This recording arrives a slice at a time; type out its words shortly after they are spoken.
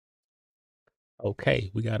Okay,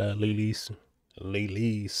 we got a LILI's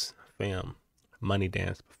film Money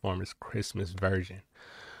Dance Performance Christmas version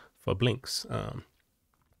for BLINKS.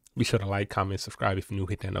 Be sure to like, comment, subscribe if you're new,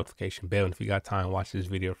 hit that notification bell, and if you got time, watch this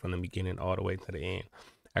video from the beginning all the way to the end.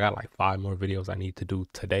 I got like 5 more videos I need to do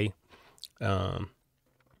today. Yeah,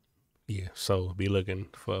 so be looking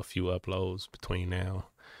for a few uploads between now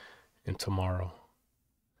and tomorrow.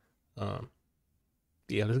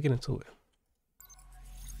 Yeah, let's get into it.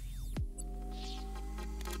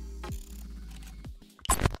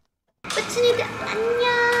 부친이들 안녕.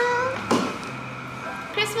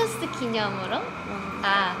 크리스마스 기념으로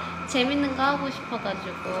뭔가 재밌는 거 하고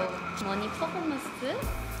싶어가지고 머니 퍼포먼스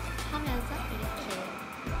하면서 이렇게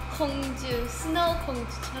공주, 스노우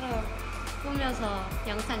공주처럼 꾸며서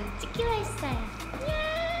영상 찍기로 했어요.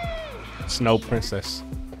 Snow Princess.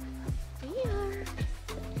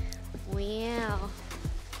 Wow.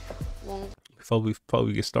 Before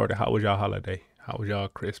we get started, how was y'all holiday? How was y'all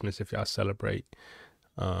Christmas if y'all celebrate?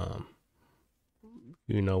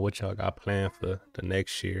 You know, what y'all got planned for the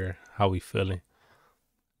next year? How we feeling?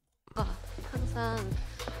 항상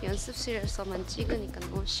연습실에서만 찍으니까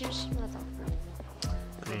너무 심심하다고.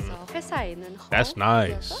 그래서 회사에 있는 That's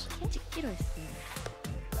nice. 찍기로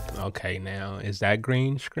했습니다. Okay, now is that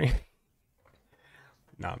green screen?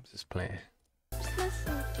 No, I'm just playing. 크리스마스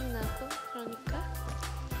느낌 나고 그러니까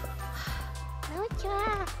너무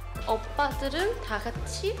좋아. 오빠들은 다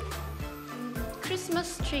같이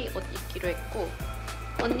크리스마스 트리 옷 입기로 했고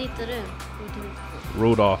언니들은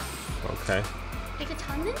Rudolph. Okay. 그리고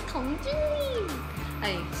저는 공주님.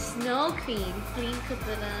 아니 스노우 퀸.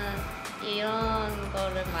 블링크들은 이런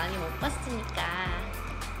거를 많이 못 봤으니까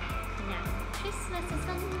그냥 크리스마스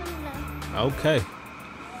선물로. Okay.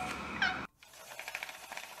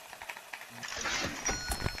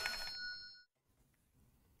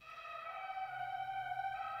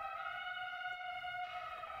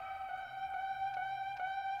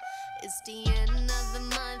 It's the end of the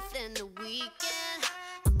month and the weekend.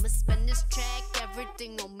 I'ma spend this track,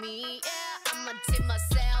 everything on me, yeah. I'ma tip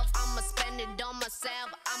myself, I'ma spend it on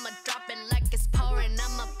myself. I'ma drop it like it's pouring,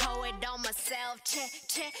 I'ma pour it on myself. Check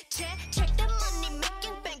the money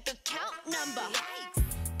making bank account number.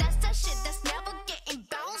 That's that shit that's never getting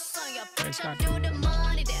bounced on your bitch. I do the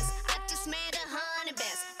money dance, I just made 100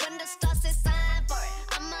 bands. When the stars say sign for it,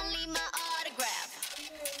 I'ma leave my autograph.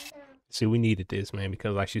 See, we needed this, man,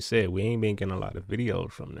 because like she said, we ain't been getting a lot of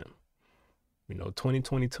videos from them. You know,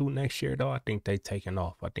 2022 next year, though, I think they taking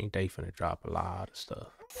off. I think they finna drop a lot of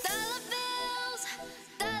stuff. Dollar bills,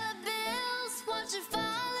 watch it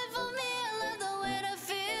falling for me. I love the way that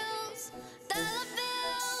feels. Dollar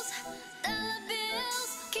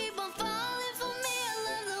bills, keep on falling for me. I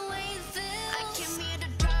love the way it feels. I came here to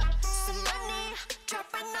drop some money,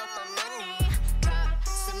 dropping all my money. Drop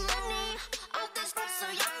some money, all this stuff so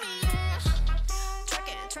yummy, yeah.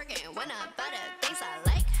 Twerking, when I buy the things I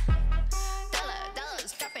like.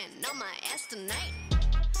 Dollars dropping on my ass tonight.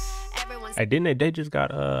 Everyone's Hey, didn't they just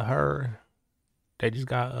got they just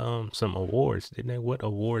got some awards, didn't they? What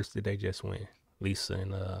awards did they just win? Lisa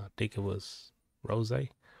and I think it was Rose.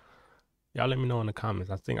 Y'all let me know in the comments.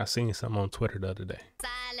 I think I seen something on Twitter the other day.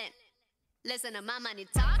 silent. Listen to my money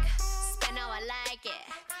talk. Spend how I like it.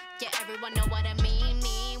 Yeah, everyone know what I mean.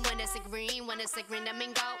 When it's a green, that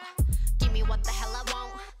mean go. Give me what the hell I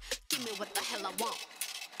want. Give me what the hell I want.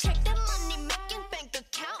 Check the money making bank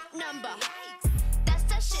account number. That's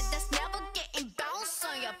that shit that's never getting bounced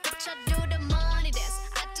on your bitch. I do the money dance.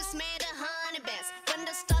 I just made 100 bands. When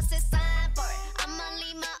the stars say sign for it, I'ma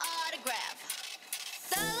leave my autograph.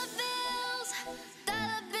 Dollar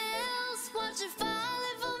bills, watch it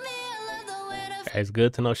falling for me. I love the way that It's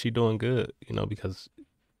good to know she doing good, you know, because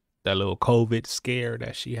that little COVID scare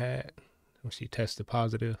that she had when she tested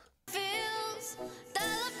positive. feels.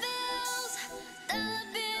 Dollar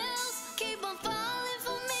bills, keep on falling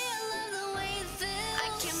for me. I love the way it feels. I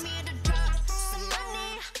came here to drop some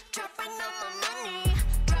money, dropping all my money.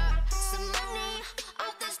 Drop some money,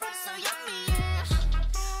 all this stuff so yummy, yeah.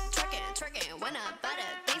 Twerking, when I buy the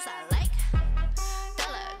things I like.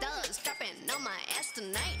 Dollars dropping on my ass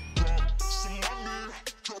tonight. Some money,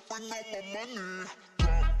 dropping all my money.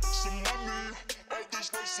 Drop some money, all this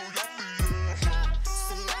stuff so yummy, yeah. Drop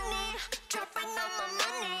some money, dropping on my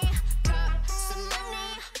money. Drop some money,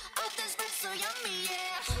 all this stuff so yummy,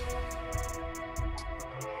 yeah.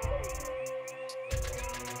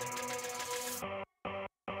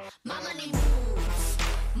 My money moves,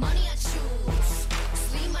 money I choose.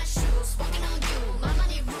 Sleeve my shoes, walking on you. My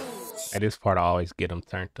money rules. At this part, I always get them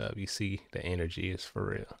turned up. You see, the energy is for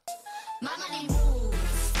real. My money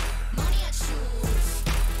moves, money I choose.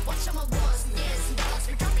 Watch all my wars, yes, dollars,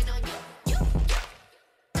 we're dropping on you.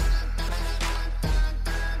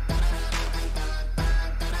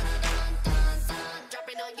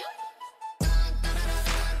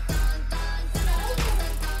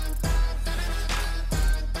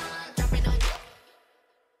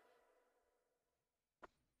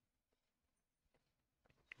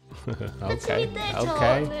 Okay. 팬츠님들 저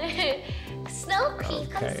Okay. 오늘 스노우 퀸 오케이,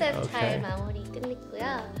 컨셉 오케이. 잘 마무리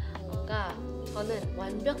끝냈고요. 뭔가 저는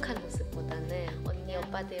완벽한 모습보다는 언니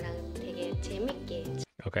오빠들이랑 되게 재밌게.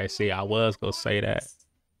 Okay. See, I was gonna say that.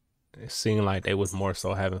 It seemed like they was more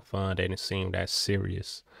so having fun. They didn't seem that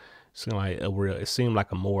serious. It seemed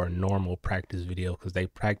like a more normal practice video because they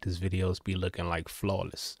practice videos be looking like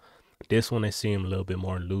flawless. This one, they seemed a little bit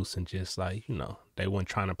more loose and just like, you know, they weren't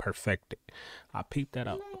trying to perfect it. I peeped that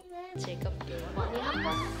out. 즐겁게 많이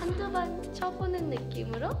한두 번 쳐보는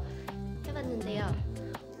느낌으로 해봤는데요.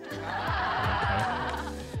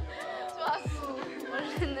 좋았어.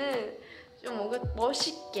 원래는 좀 뭔가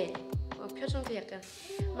멋있게 표정도 약간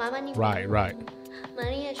마마님 Right.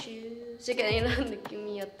 많이 해주지 약간 이런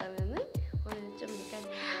느낌이었다면은 오늘은 좀 약간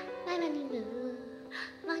마마님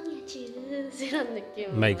많이 해주지 이런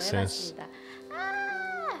느낌으로 Makes sense. 해봤습니다.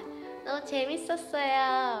 너무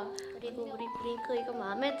재밌었어요. 그리고 우리 블링크 이거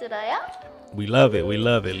마음에 들어요? We love it,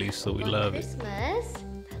 Lisa. We 이번 love it. 크리스마스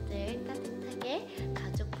다들 따뜻하게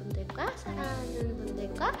가족분들과 사랑하는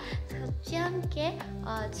분들과 같이 함께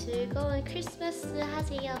즐거운 크리스마스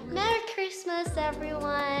하세요. Merry Christmas,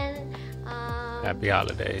 everyone. Happy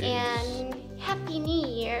holidays. And Happy New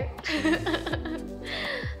Year.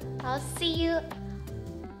 I'll see you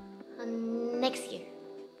next year.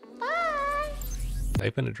 Bye. They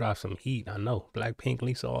finna drop some heat. I know. BLACKPINK,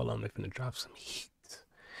 Lisa, all of them, they finna drop some heat.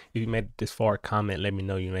 If you made it this far, comment. Let me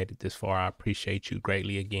know you made it this far. I appreciate you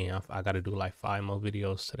greatly. Again, I got to do like 5 more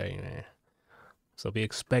videos today, man. So be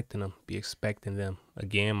expecting them. Be expecting them.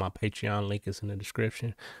 Again, my Patreon link is in the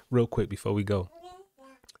description. Real quick before we go.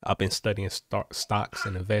 I've been studying stocks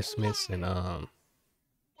and investments and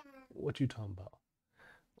what you talking about?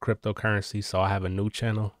 Cryptocurrency. So I have a new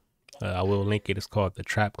channel. I will link it. It's called The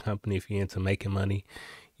Trap Company. If you're into making money,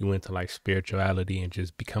 you into like spirituality and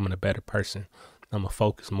just becoming a better person, I'm gonna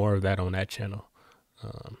focus more of that on that channel.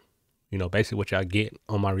 You know, basically what y'all get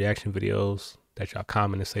on my reaction videos that y'all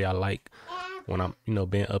comment and say I like when I'm, you know,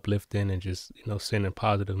 being uplifting and just, you know, sending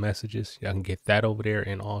positive messages. Y'all can get that over there,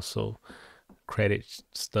 and also credit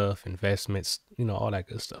stuff, investments, you know, all that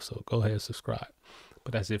good stuff. So go ahead and subscribe.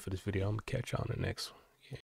 But that's it for this video. I'm gonna catch y'all on the next one.